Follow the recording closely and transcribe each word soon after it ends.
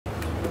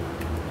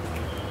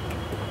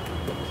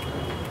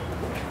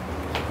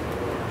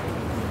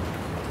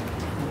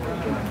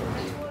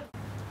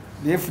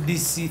the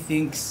FDC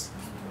thinks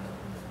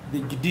the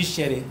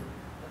judiciary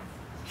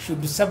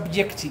should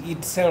subject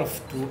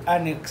itself to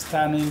an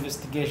external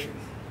investigation.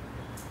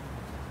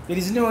 There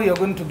is no way you're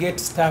going to get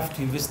staff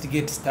to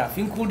investigate staff,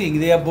 including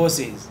their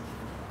bosses.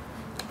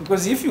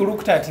 Because if you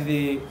looked at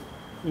the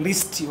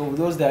list of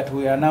those that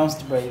were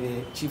announced by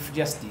the Chief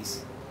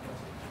Justice,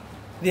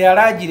 they are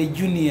largely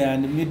junior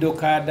and middle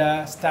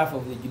cadre staff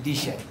of the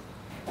judiciary.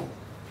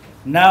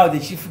 Now the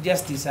Chief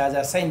Justice has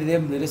assigned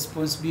them the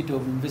responsibility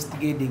of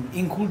investigating,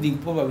 including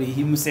probably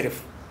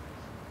himself.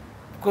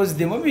 Because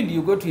the moment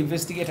you go to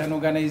investigate an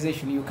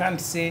organization, you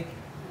can't say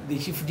the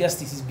Chief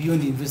Justice is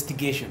beyond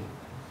investigation.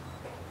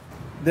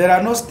 There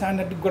are no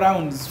standard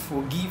grounds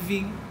for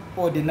giving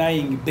or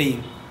denying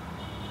bail.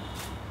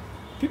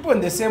 People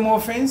in the same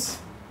offense,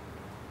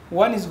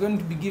 one is going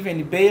to be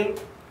given bail,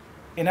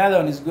 another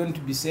one is going to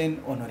be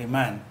sent on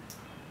remand.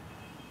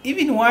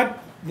 Even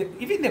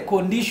the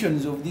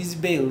conditions of these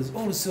bails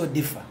also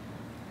differ.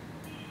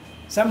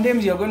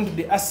 Sometimes you're going to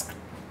be asked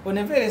on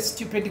a very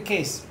stupid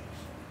case.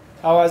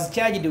 I was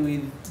charged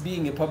with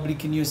being a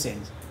public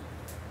nuisance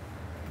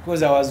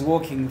because I was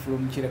walking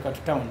from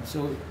Chirekatu town,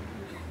 so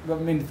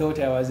government thought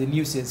I was a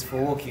nuisance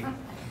for walking.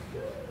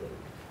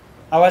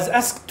 I was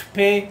asked to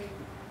pay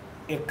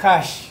a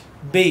cash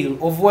bail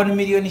of 1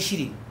 million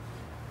shilling.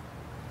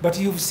 But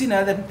you've seen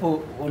other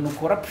people on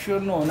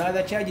corruption or on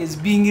other charges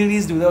being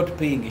released without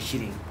paying a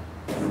shilling.